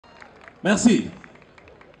Merci.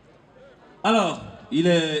 Alors, il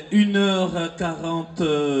est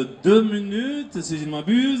 1h42 minutes, si je ne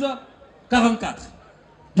m'abuse. 44.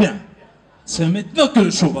 Bien. C'est maintenant que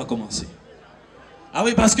le show va commencer. Ah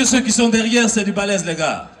oui, parce que ceux qui sont derrière, c'est du balèze, les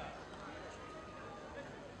gars.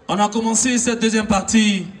 On a commencé cette deuxième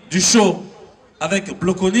partie du show avec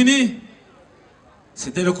Bloconini.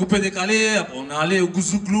 C'était le coupé décalé. On est allé au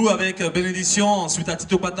Gouzouglou avec Bénédiction, ensuite à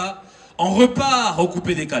Tito Pata. On repart au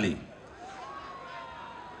coupé décalé.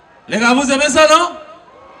 Les gars, vous aimez ça, non?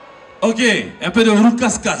 Ok, un peu de roue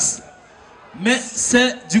casse-casse. Mais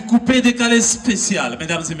c'est du coupé décalé spécial,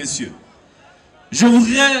 mesdames et messieurs. Je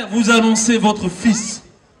voudrais vous annoncer votre fils.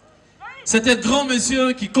 C'est un grand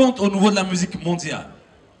monsieur qui compte au niveau de la musique mondiale.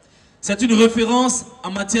 C'est une référence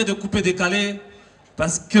en matière de coupé décalé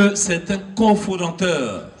parce que c'est un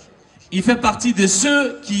cofondateur. Il fait partie de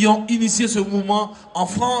ceux qui ont initié ce mouvement en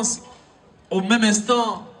France au même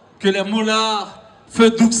instant que les Molars, Feu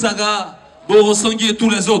Douksaga, Borosangui et tous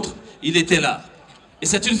les autres. Il était là. Et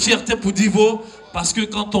c'est une fierté pour Divo parce que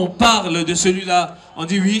quand on parle de celui-là, on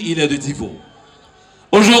dit oui, il est de Divo.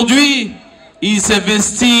 Aujourd'hui, il s'est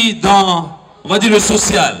investi dans, on va dire, le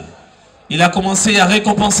social. Il a commencé à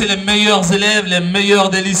récompenser les meilleurs élèves, les meilleurs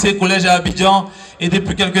des lycées, collèges à Abidjan. Et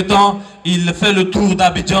depuis quelque temps, il fait le tour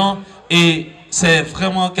d'Abidjan. Et c'est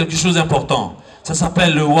vraiment quelque chose d'important. Ça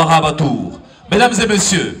s'appelle le Warabatour. Mesdames et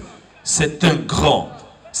messieurs, c'est un grand,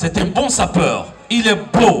 c'est un bon sapeur. Il est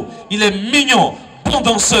beau, il est mignon, bon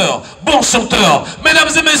danseur, bon chanteur. Mesdames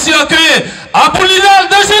et messieurs, accueillez Abou Nidal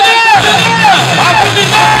de Genève. Abou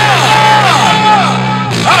Nidal.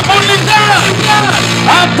 Abou Nidal.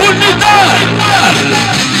 Abou Nidal.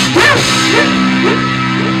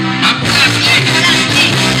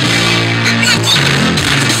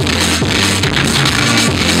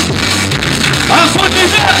 Abou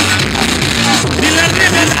Nidal. Il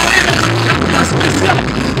arrive, la spéciale.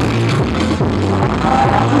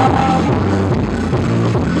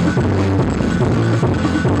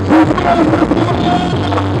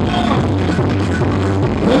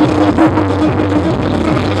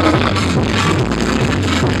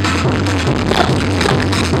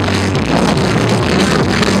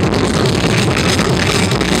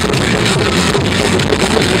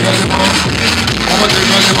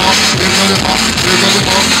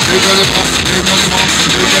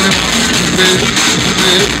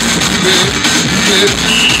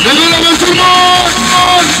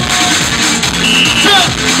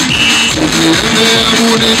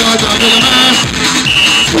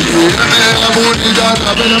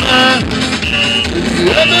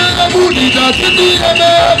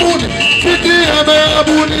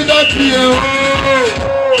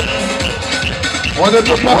 On ne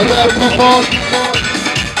peut pas faire plus fort.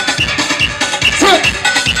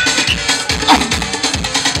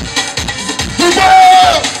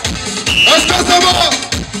 Est-ce que ça va?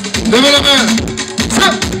 Levez la main.